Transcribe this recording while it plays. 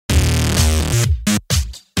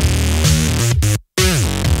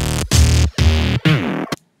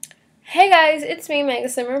guys, it's me, Mega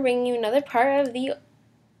Simmer, bringing you another part of the,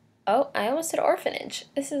 oh, I almost said orphanage.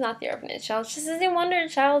 This is not the orphanage challenge. This is the Wonder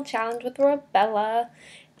Child challenge with Rebella.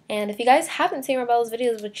 And if you guys haven't seen Rebella's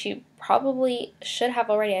videos, which you probably should have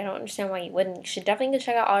already, I don't understand why you wouldn't. You should definitely go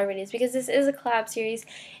check out all her videos because this is a collab series.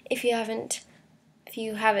 If you haven't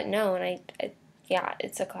known, yeah,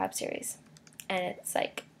 it's a collab series. And it's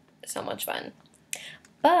like so much fun.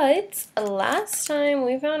 But last time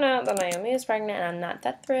we found out that Naomi is pregnant, and I'm not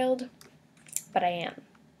that thrilled, but I am.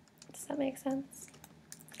 Does that make sense?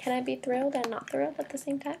 Can I be thrilled and not thrilled at the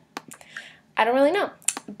same time? I don't really know,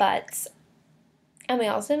 and we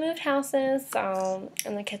also moved houses, so,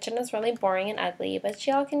 and the kitchen is really boring and ugly, but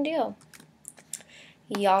y'all can deal.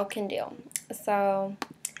 Y'all can deal. So,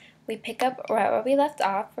 we pick up right where we left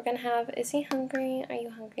off. We're gonna have, is he hungry? Are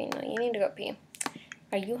you hungry? No, you need to go pee.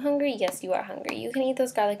 Are you hungry? Yes, you are hungry. You can eat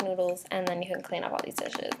those garlic noodles, and then you can clean up all these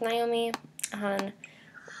dishes. Naomi, hon,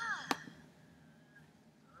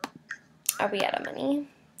 are we out of money?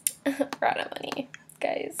 We're out of money,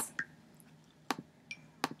 guys.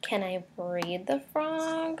 Can I breed the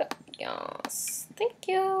frog? Yes. Thank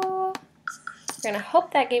you. We're gonna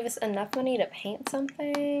hope that gave us enough money to paint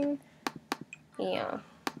something. Yeah.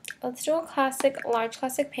 Let's do a large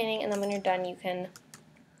classic painting, and then when you're done, you can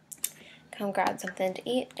come grab something to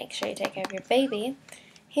eat. Make sure you take care of your baby.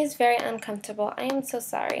 He's very uncomfortable. I am so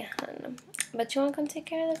sorry, hon. But you want to come take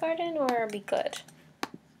care of the garden, or are we good?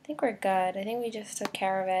 I think we're good. I think we just took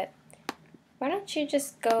care of it. Why don't you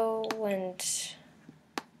just go and...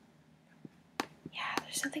 Yeah,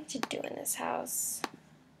 there's something to do in this house.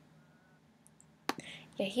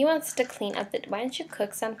 Yeah, he wants to clean up the... Why don't you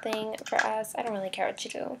cook something for us? I don't really care what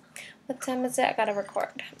you do. What time is it? I gotta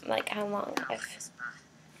record. Like, how long?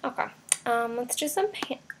 Okay. Let's do some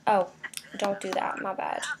oh, don't do that. My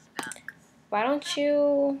bad. Why don't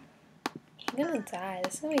you... He's gonna die.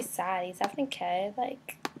 This is gonna be sad. He's having a kid.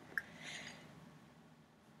 Like...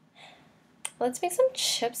 Let's make some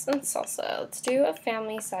chips and salsa. Let's do a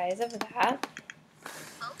family size of that.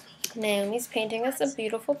 Naomi's painting us a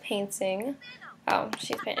beautiful painting. Oh,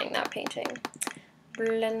 she's painting, not painting.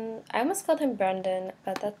 I almost called him Brendan,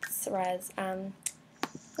 but that's Rez.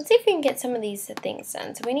 Let's see if we can get some of these things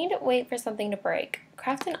done. So we need to wait for something to break.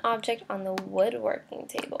 Craft an object on the woodworking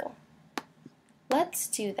table. Let's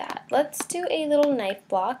do that. Let's do a little knife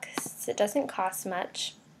block, since it doesn't cost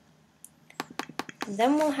much.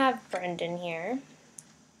 Then we'll have Brendan here.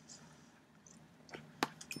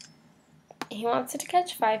 He wants to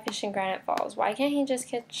catch 5 fish in Granite Falls. Why can't he just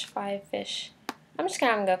catch 5 fish? I'm just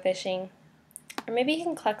gonna have him go fishing. Or maybe he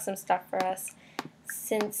can collect some stuff for us,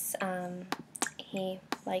 since he,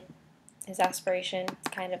 like, his aspiration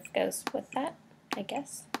kind of goes with that, I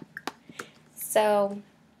guess. So,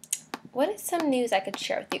 what is some news I could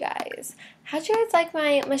share with you guys? How'd you guys like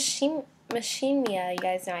my machine Mia? You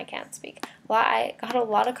guys know I can't speak. Well, I got a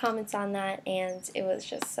lot of comments on that, and it was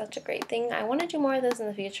just such a great thing. I want to do more of those in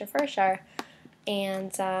the future for sure.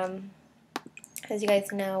 And as you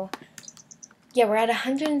guys know, yeah, we're at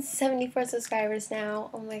 174 subscribers now.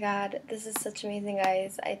 Oh my god, this is such amazing,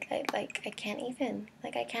 guys. I can't even.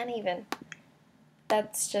 Like, I can't even.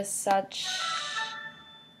 That's just such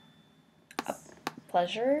a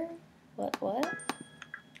pleasure. What?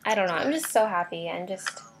 I don't know. I'm just so happy.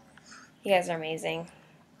 You guys are amazing.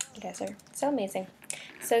 You guys are so amazing.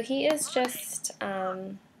 So he is just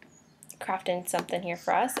crafting something here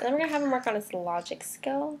for us. And then we're going to have him work on his logic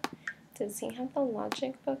skill. Does he have the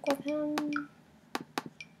logic book with him?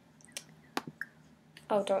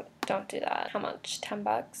 Oh, don't do that. How much? 10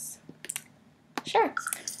 bucks? Sure.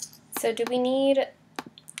 So do we need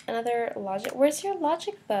another logic? Where's your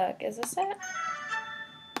logic book? Is this it?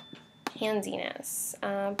 Handiness.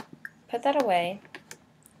 Put that away.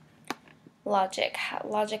 Logic.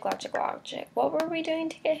 What were we doing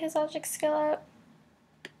to get his logic skill up?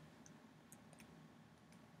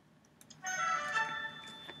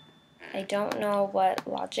 I don't know what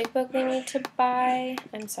logic book we need to buy.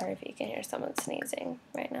 I'm sorry if you can hear someone sneezing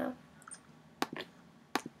right now.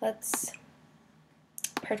 Let's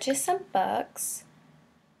purchase some books.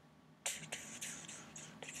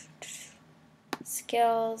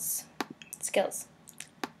 Skills.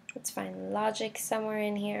 Let's find logic somewhere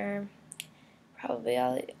in here.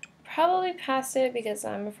 Probably past it because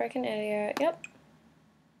I'm a freaking idiot. Yep.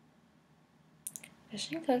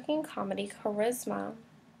 Fishing, cooking, comedy, charisma.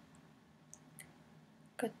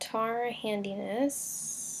 Guitar,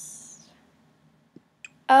 handiness.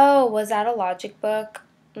 Oh, was that a logic book?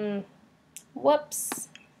 Whoops.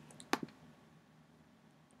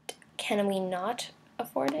 Can we not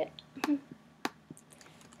afford it?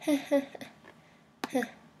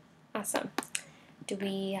 Awesome. Do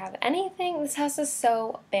we have anything? This house is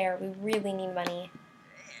so bare. We really need money.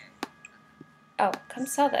 Oh, come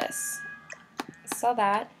sell this. Sell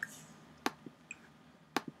that.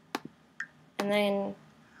 And then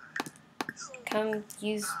come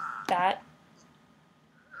use that.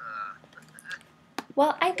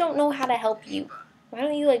 Well, I don't know how to help you. Why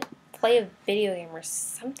don't you, like, play a video game or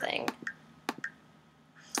something?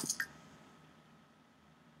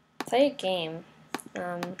 Play a game.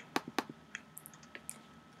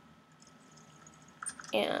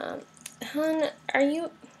 And, hun, are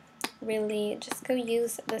you really? Just go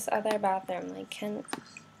use this other bathroom. Like,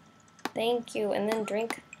 thank you. And then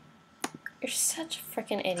drink. You're such a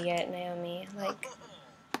freaking idiot, Naomi. Like,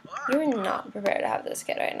 you're not prepared to have this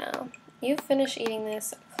kid right now. You finish eating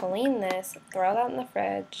this, clean this, throw that in the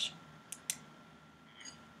fridge.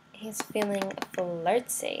 He's feeling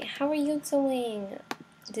flirty. How are you doing?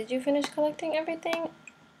 Did you finish collecting everything?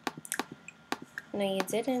 No, you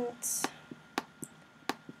didn't.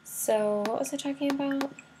 So, what was I talking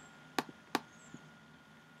about?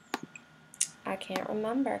 I can't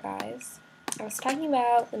remember, guys. I was talking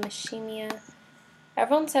about the Machinima.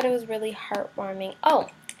 Everyone said it was really heartwarming. Oh,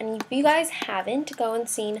 and if you guys haven't, go and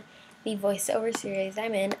seen the voiceover series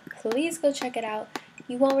I'm in. Please go check it out.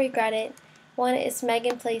 You won't regret it. One is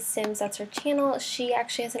Megan Plays Sims. That's her channel. She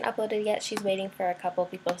actually hasn't uploaded yet. She's waiting for a couple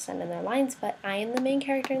people to send in their lines, but I am the main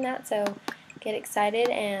character in that, so get excited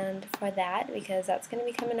and for that because that's going to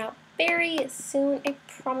be coming out very soon. I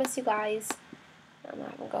promise you guys. I'm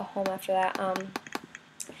not going to go home after that.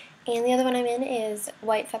 And the other one I'm in is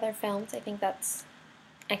White Feather Films. I think that's,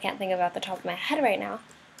 I can't think of it off the top of my head right now.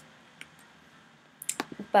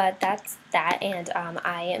 But that's that, and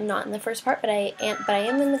I am not in the first part, but I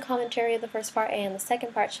am in the commentary of the first part, and the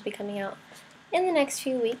second part should be coming out in the next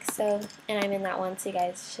few weeks. So, and I'm in that one, so you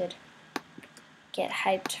guys should get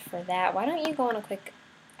hyped for that. Why don't you go on a quick?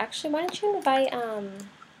 Actually, why don't you invite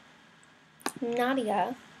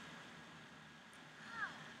Nadia?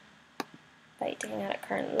 Invite to hang out at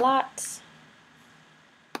current lot.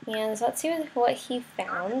 And so let's see what he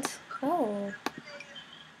found. Oh.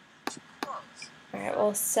 Alright,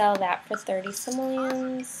 we'll sell that for 30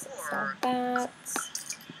 simoleons. Sell that.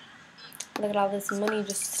 Look at all this money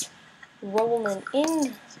just rolling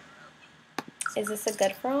in. Is this a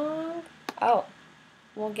good frog? Oh,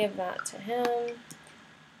 we'll give that to him.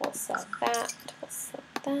 We'll sell that. We'll sell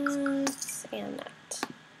that. And that.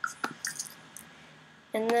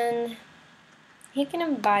 And then he can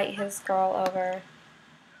invite his girl over.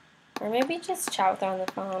 Or maybe just chat with her on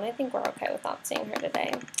the phone. I think we're okay with not seeing her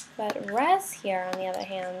today. But Rez here, on the other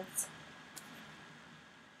hand,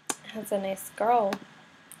 has a nice girl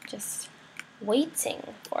just waiting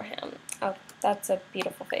for him. Oh, that's a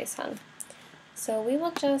beautiful face, hun. So we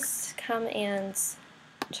will just come and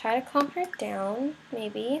try to calm her down,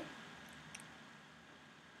 maybe.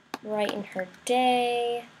 Brighten her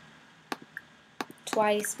day.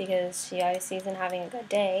 Twice, because she obviously isn't having a good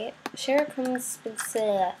day. Share a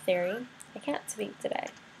conspiracy theory. I can't speak today.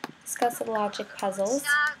 Discuss the logic puzzles.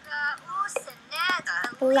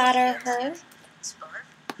 Flatter her.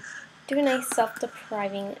 Do a nice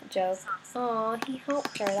self-depriving joke. Aw, he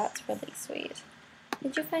helped her. That's really sweet.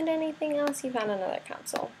 Did you find anything else? You found another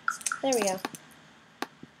capsule. There we go.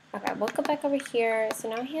 Okay, we'll go back over here. So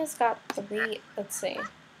now he has got 3, let's see,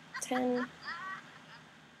 10.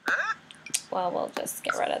 Well, we'll just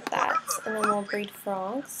get rid of that. And then we'll breed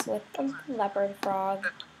frogs with a leopard frog.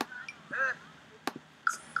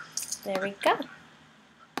 There we go.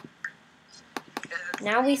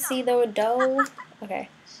 Now we see the dough. Okay.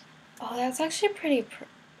 Oh, that's actually pretty.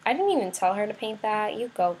 I didn't even tell her to paint that. You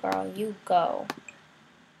go, girl. You go.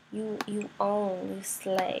 You own. You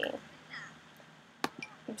slay.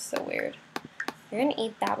 I'm so weird. You're gonna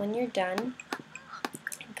eat that when you're done.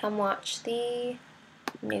 And come watch the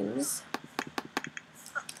news.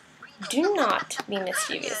 Do not be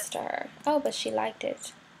mischievous to her. Oh, but she liked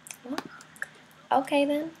it. Well, okay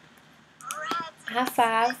then. High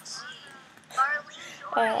five.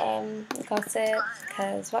 Gossip,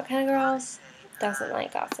 because what kind of girl doesn't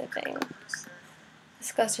like gossiping?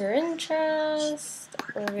 Discuss your interest.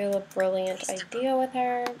 Reveal a brilliant idea with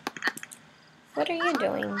her. What are you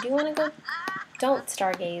doing? Do you want to go? Don't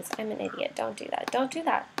stargaze. I'm an idiot. Don't do that. Don't do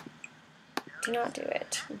that. Do not do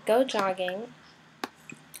it. Go jogging.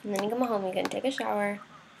 And then you come home, you can take a shower,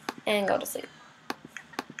 and go to sleep.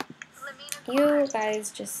 You guys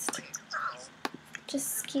just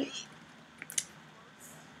keep...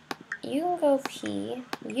 You can go pee.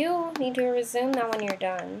 You need to resume that when you're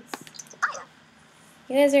done.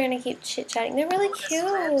 You guys are going to keep chit-chatting. They're really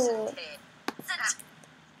cute.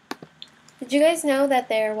 Did you guys know that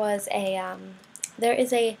there was a there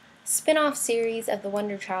is a spin-off series of the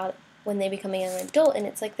Wonder Child when they become a young adult, and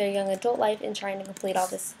it's like their young adult life and trying to complete all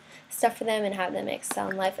this stuff for them and have them excel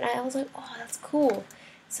in life. And I was like, oh, that's cool.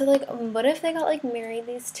 So like, what if they got like married,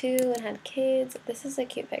 these two, and had kids? This is a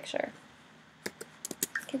cute picture.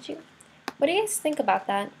 Could you? What do you guys think about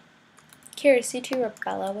that? Curious, you two,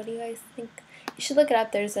 Rebella. What do you guys think? You should look it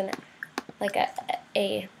up. There's an like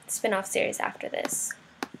a spin-off series after this.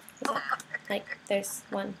 Like, there's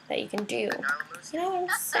one that you can do. You know what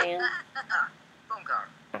I'm saying?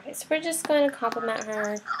 Okay, so we're just going to compliment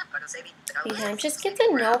her. Just get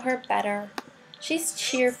to know her better. She's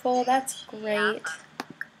cheerful. That's great.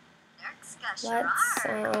 Let's,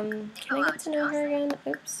 can I get to know her again?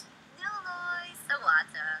 Oops.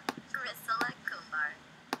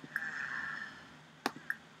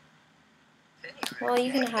 Well,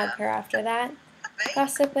 you can hug her after that.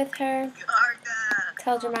 Gossip with her.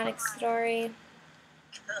 Tell a dramatic story.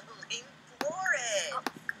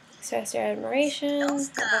 Express your admiration.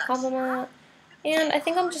 Double compliment. And I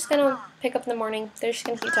think I'm just going to pick up in the morning. They're just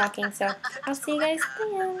going to keep talking, so I'll see you guys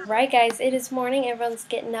then. Right, guys, it is morning. Everyone's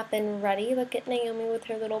getting up and ready. Look at Naomi with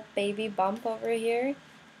her little baby bump over here.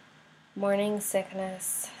 Morning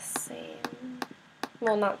sickness. Same.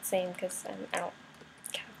 Well, not same, because I don't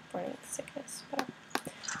have morning sickness. But,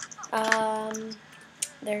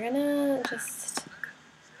 they're going to just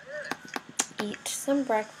eat some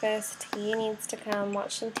breakfast. He needs to come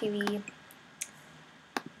watch some TV.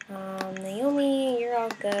 Naomi, you're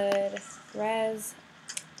all good. Rez,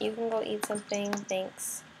 you can go eat something.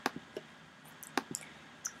 Thanks.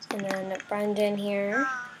 And then Brendan here,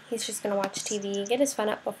 he's just going to watch TV, get his fun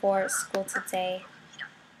up before school today.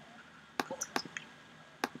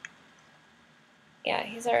 Yeah,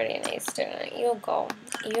 he's already an A student. You'll go.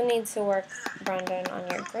 You need to work, Brendan, on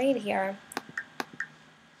your grade here.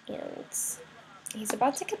 And he's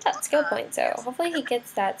about to get that skill point, so hopefully he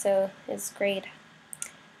gets that so his grade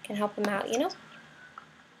can help him out, you know?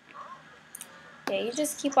 Yeah, you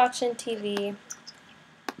just keep watching TV.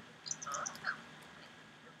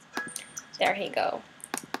 There you go.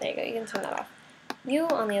 There you go. You can turn that off. You,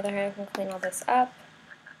 on the other hand, can clean all this up.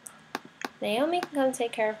 Naomi can come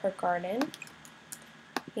take care of her garden.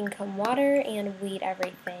 You can come water and weed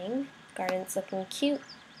everything. Garden's looking cute.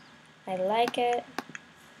 I like it.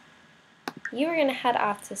 You are going to head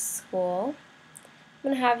off to school.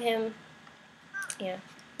 I'm going to have him, yeah,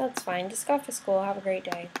 that's fine. Just go off to school. Have a great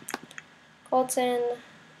day. Colton,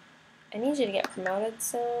 I need you to get promoted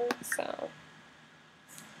soon, so.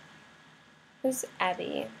 Who's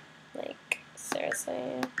Abby? Like,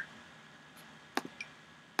 seriously.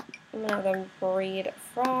 I'm going to have them breed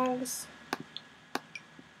frogs.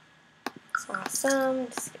 It's awesome.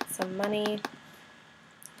 Just get some money.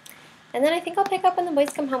 And then I think I'll pick up when the boys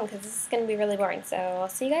come home because this is going to be really boring. So I'll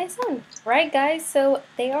see you guys soon. Right, guys, so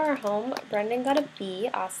they are home. Brendan got a B.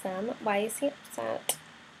 Awesome. Why is he upset?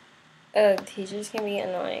 Ugh, teachers can be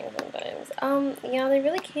annoying sometimes. Yeah, they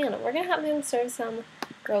really can. We're going to have him serve some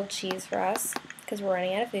grilled cheese for us because we're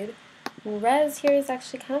running out of food. And Rez here is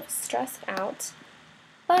actually kind of stressed out.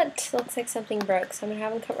 But looks like something broke, so I'm going to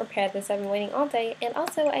have him come repair this. I've been waiting all day. And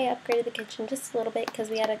also, I upgraded the kitchen just a little bit because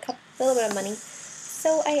we had a little bit of money.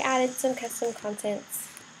 So I added some custom contents,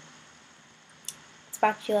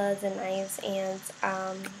 spatulas and knives, and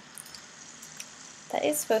that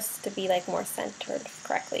is supposed to be like more centered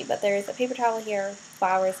correctly. But there's a paper towel here,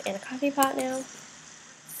 flowers, and a coffee pot now.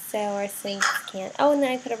 So our sinks can't. Oh, and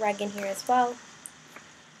then I put a rug in here as well,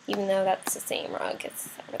 even though that's the same rug. It's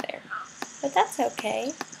over there. But that's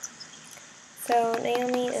okay. So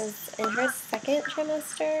Naomi is in her second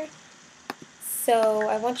trimester. So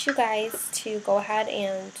I want you guys to go ahead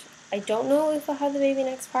and, I don't know if I'll have the baby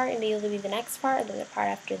next part, and maybe it'll be the next part or the part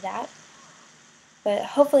after that. But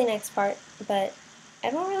hopefully next part. But I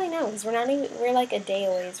don't really know because we're like a day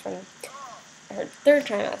away from her third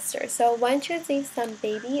trimester. So why don't you guys leave some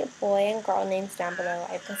baby, boy, and girl names down below.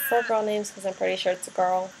 I prefer girl names because I'm pretty sure it's a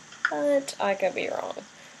girl, but I could be wrong.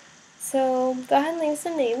 So go ahead and leave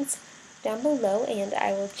some names down below, and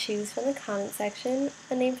I will choose from the comment section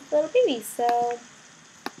a name for the little baby. So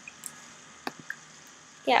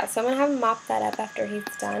yeah, so I'm going to have him mop that up after he's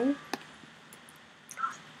done.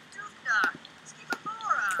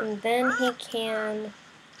 And then he can,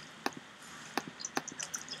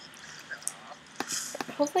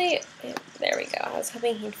 hopefully, there we go. I was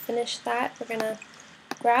hoping he'd finish that. We're going to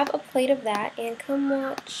grab a plate of that and come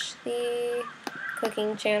watch the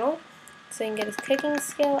cooking channel so he can get his cooking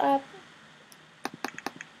skill up.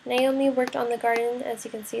 Naomi worked on the garden. As you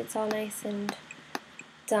can see, it's all nice and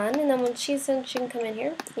done. And then when she's done, she can come in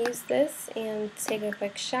here, use this, and take a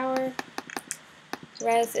quick shower.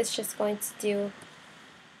 Rez is just going to do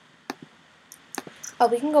Oh,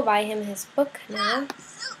 we can go buy him his book now.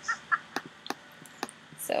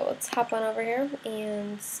 So let's hop on over here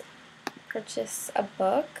and purchase a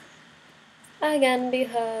book. Again,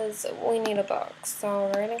 because we need a book. So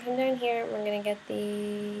we're going to come down here and we're going to get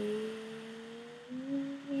the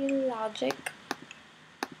logic.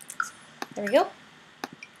 There we go.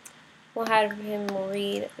 We'll have him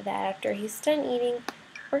read that after he's done eating.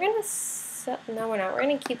 We're going to, no we're not. We're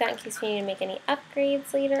going to keep that in case we need to make any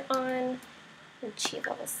upgrades later on. Achieve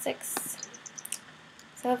level 6.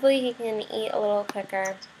 So hopefully he can eat a little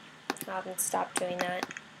quicker. I'll have him stop doing that.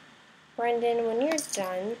 Brendan, when you're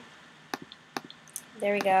done,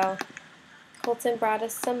 there we go. Colton brought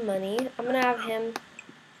us some money. I'm going to have him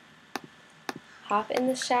hop in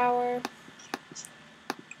the shower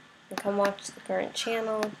and come watch the current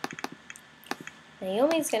channel.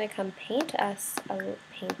 Naomi's going to come paint us a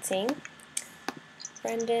painting.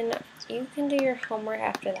 Brendan, you can do your homework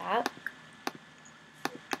after that.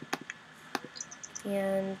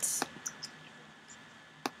 And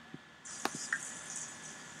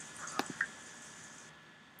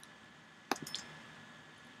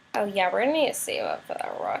oh yeah, we're gonna need to save up for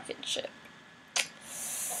that rocket ship.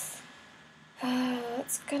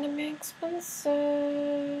 It's gonna be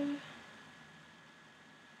expensive.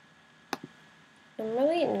 I'm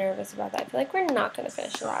really nervous about that. I feel like we're not gonna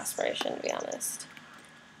finish the last version, to be honest.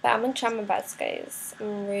 But I'm gonna try my best, guys.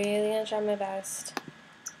 I'm really gonna try my best.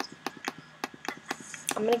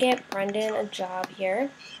 I'm gonna get Brendan a job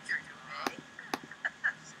here.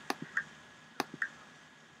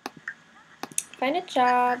 Find a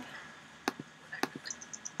job.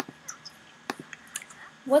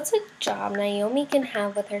 What's a job Naomi can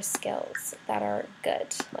have with her skills that are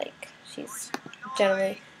good? Like, she's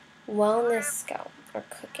generally wellness skill or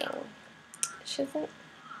cooking. She doesn't.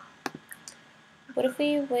 What if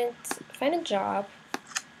we went, find a job?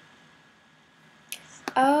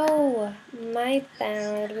 Oh, my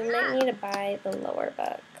bad. We might need to buy the lower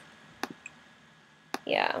book.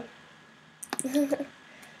 Yeah.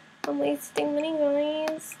 I'm wasting money,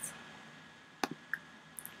 guys.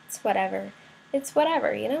 It's whatever. It's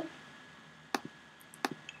whatever, you know?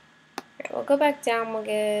 Alright, we'll go back down. We'll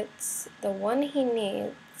get the one he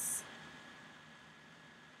needs.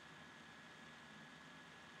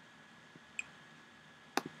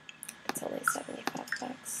 It's only 75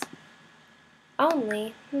 bucks.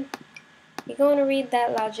 Only? You going to read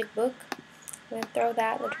that logic book? I'm going to throw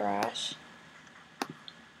that in the trash.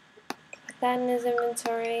 Put that in his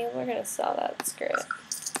inventory. We're going to sell that. Screw it.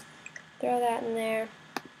 Throw that in there.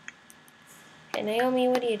 Okay, Naomi,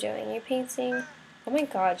 what are you doing? You're painting? Oh my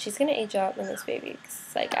god, she's going to age up in this baby.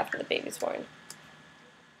 It's like after the baby's born.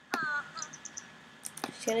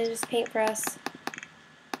 She's going to just paint for us.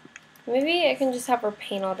 Maybe I can just have her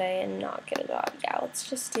paint all day and not get a job. Yeah, let's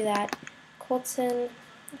just do that. Colton,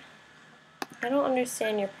 I don't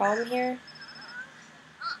understand your problem here.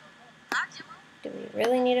 Do we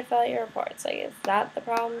really need to fill out your reports? Like, is that the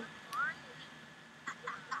problem?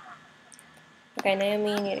 Okay,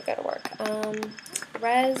 Naomi, you need to go to work.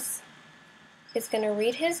 Rez is going to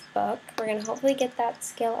read his book. We're going to hopefully get that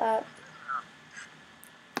skill up.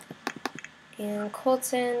 And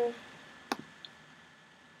Colton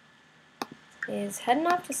is heading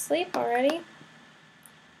off to sleep already.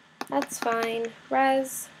 That's fine.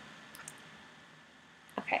 Rez.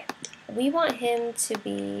 Okay. We want him to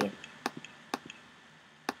be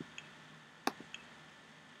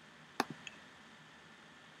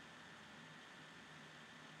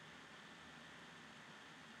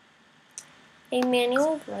a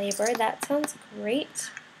manual labor. That sounds great.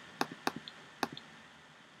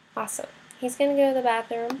 Awesome. He's going to go to the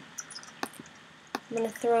bathroom. I'm going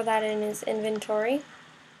to throw that in his inventory.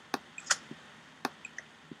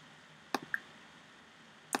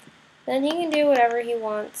 Then he can do whatever he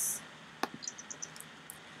wants.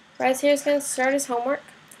 Rez here is going to start his homework.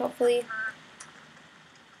 Hopefully.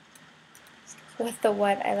 With the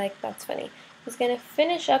what, I like, that's funny. He's going to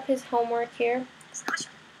finish up his homework here.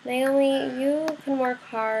 Naomi, you can work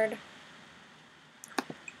hard.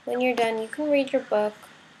 When you're done, you can read your book.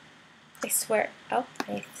 I swear. Oh,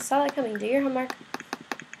 I saw that coming. Do your homework.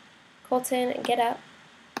 Colton, get up.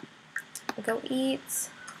 Go eat.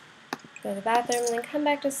 Go to the bathroom, and then come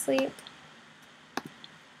back to sleep.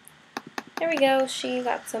 There we go. She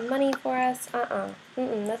got some money for us.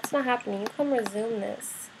 That's not happening. You come resume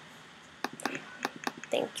this.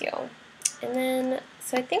 Thank you. And then,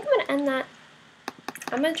 so I think I'm going to end that.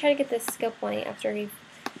 I'm going to try to get this skill point after he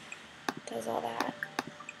does all that.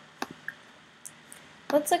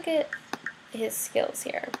 Let's look at his skills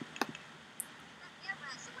here.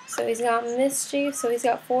 So he's got mischief, so he's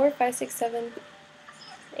got 4, 5, 6, 7,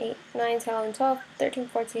 8, 9, 10, 11, 12, 13,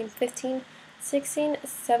 14, 15, 16,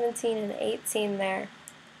 17, and 18 there.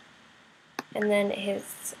 And then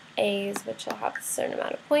his A's, which will have a certain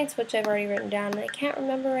amount of points, which I've already written down, and I can't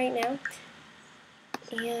remember right now.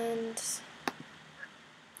 And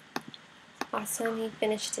awesome, he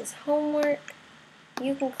finished his homework.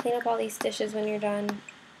 You can clean up all these dishes when you're done.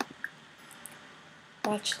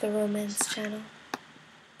 Watch the romance channel.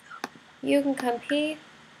 You can come pee.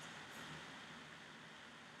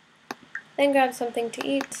 Then grab something to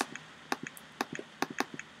eat.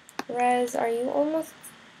 Rez, are you almost...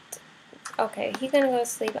 Okay, he's gonna go to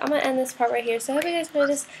sleep. I'm gonna end this part right here. So I hope you guys enjoyed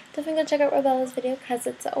this. Definitely go check out Rebella's video because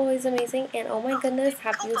it's always amazing. And oh my goodness,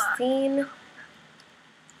 have you seen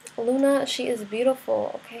Luna? She is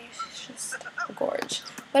beautiful. Okay, she's just a gorge.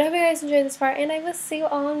 But I hope you guys enjoyed this part, and I will see you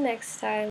all next time.